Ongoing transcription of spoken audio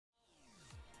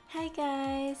Hi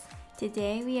guys!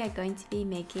 Today we are going to be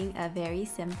making a very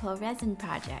simple resin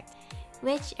project,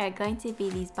 which are going to be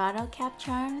these bottle cap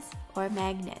charms or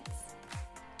magnets.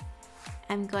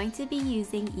 I'm going to be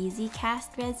using easy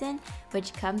cast resin,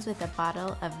 which comes with a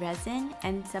bottle of resin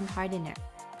and some hardener.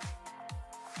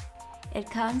 It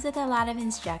comes with a lot of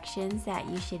instructions that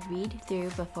you should read through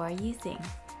before using.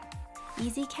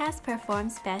 Easy Cast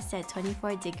performs best at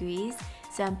 24 degrees,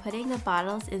 so I'm putting the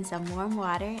bottles in some warm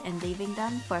water and leaving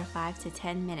them for 5 to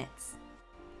 10 minutes.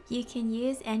 You can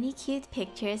use any cute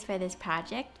pictures for this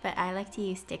project, but I like to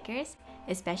use stickers,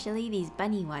 especially these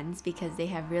bunny ones because they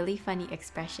have really funny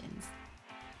expressions.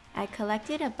 I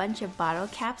collected a bunch of bottle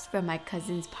caps from my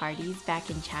cousin's parties back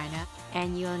in China,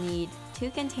 and you'll need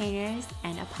 2 containers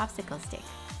and a popsicle stick.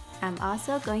 I'm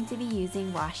also going to be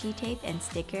using washi tape and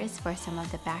stickers for some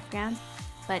of the backgrounds,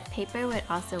 but paper would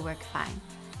also work fine.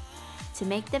 To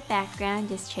make the background,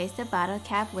 just trace the bottle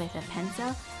cap with a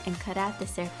pencil and cut out the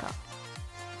circle.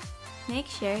 Make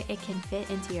sure it can fit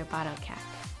into your bottle cap.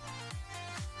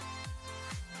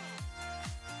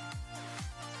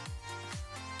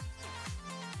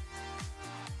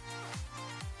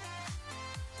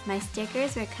 My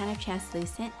stickers were kind of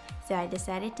translucent, so I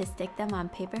decided to stick them on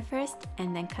paper first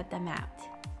and then cut them out.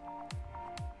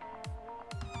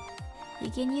 You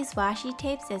can use washi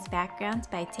tapes as backgrounds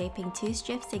by taping 2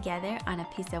 strips together on a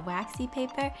piece of waxy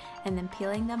paper and then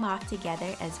peeling them off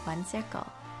together as one circle.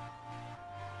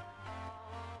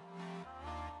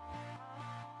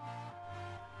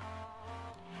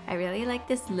 I really like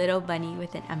this little bunny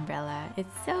with an umbrella.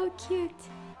 It's so cute!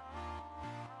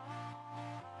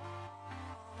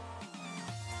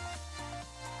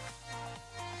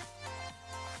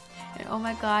 And oh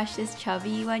my gosh, this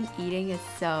chubby one eating is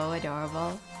so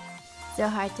adorable. So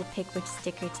hard to pick which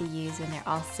sticker to use when they're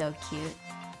all so cute.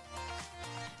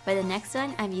 For the next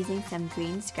one, I'm using some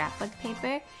green scrapbook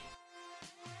paper.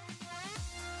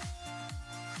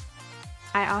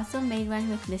 I also made one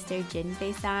with Mr. Jin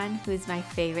face on, who's my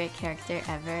favorite character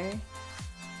ever.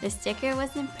 The sticker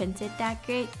wasn't printed that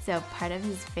great, so part of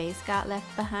his face got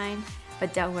left behind,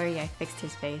 but don't worry, I fixed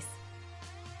his face.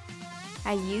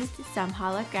 I used some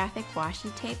holographic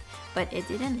washi tape, but it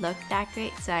didn't look that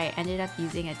great, so I ended up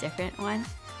using a different one.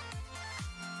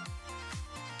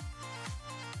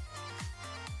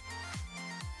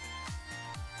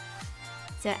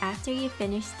 So after you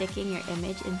finish sticking your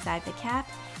image inside the cap,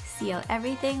 seal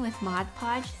everything with Mod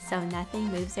Podge so nothing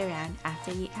moves around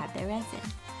after you add the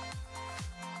resin.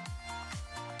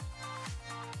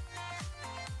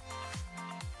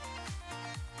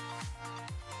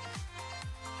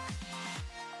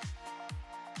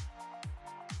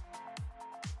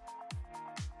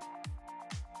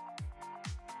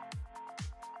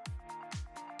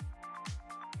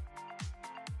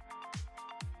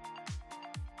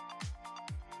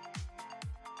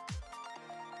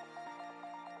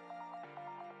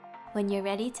 When you're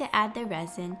ready to add the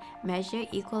resin, measure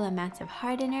equal amounts of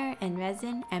hardener and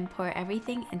resin and pour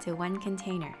everything into one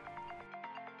container.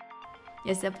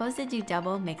 You're supposed to do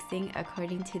double mixing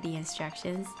according to the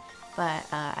instructions, but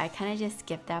I kind of just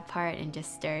skipped that part and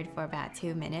just stirred for about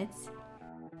 2 minutes.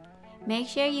 Make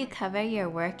sure you cover your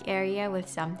work area with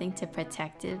something to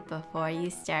protect it before you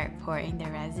start pouring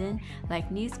the resin, like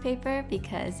newspaper,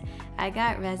 because I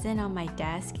got resin on my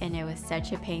desk and it was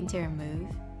such a pain to remove.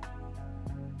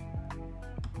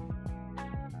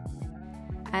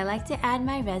 I like to add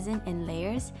my resin in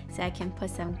layers so I can put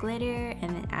some glitter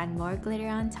and then add more glitter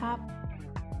on top.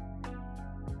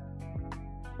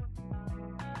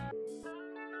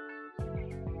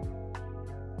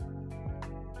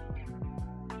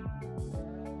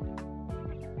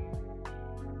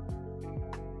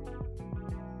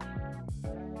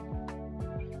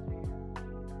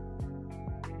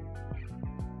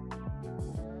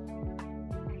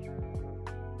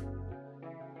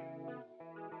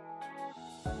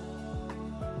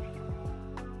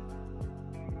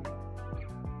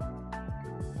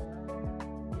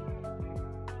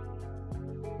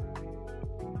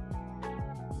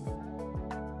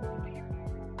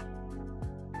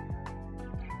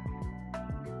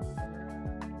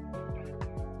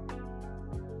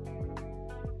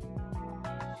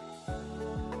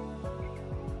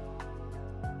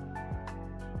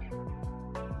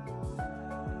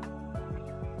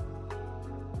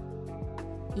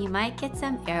 You might get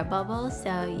some air bubbles,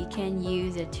 so you can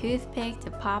use a toothpick to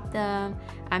pop them.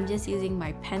 I'm just using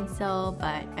my pencil,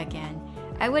 but again,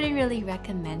 I wouldn't really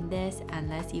recommend this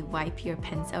unless you wipe your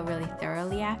pencil really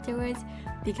thoroughly afterwards,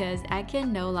 because I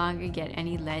can no longer get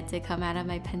any lead to come out of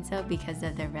my pencil because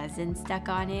of the resin stuck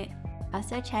on it.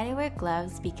 Also, try to wear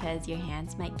gloves because your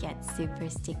hands might get super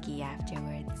sticky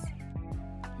afterwards.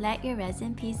 Let your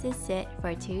resin pieces sit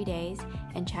for 2 days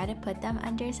and try to put them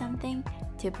under something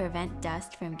to prevent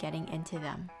dust from getting into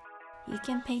them. You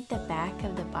can paint the back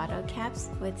of the bottle caps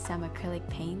with some acrylic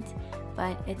paint,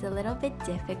 but it's a little bit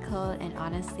difficult, and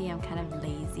honestly I'm kind of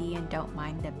lazy and don't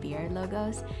mind the beer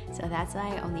logos, so that's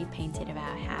why I only painted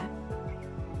about half.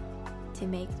 To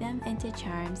make them into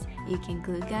charms, you can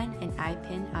glue gun and eye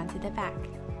pin onto the back.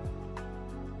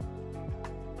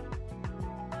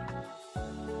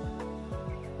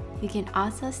 You can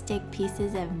also stick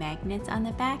pieces of magnets on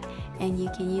the back, and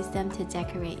you can use them to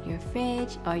decorate your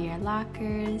fridge or your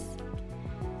lockers.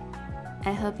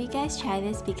 I hope you guys try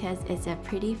this because it's a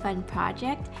pretty fun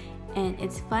project, and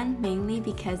it's fun mainly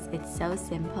because it's so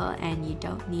simple and you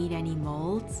don't need any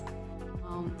molds.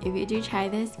 If you do try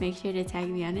this, make sure to tag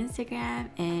me on Instagram,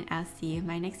 and I'll see you in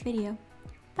my next video.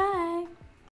 Bye!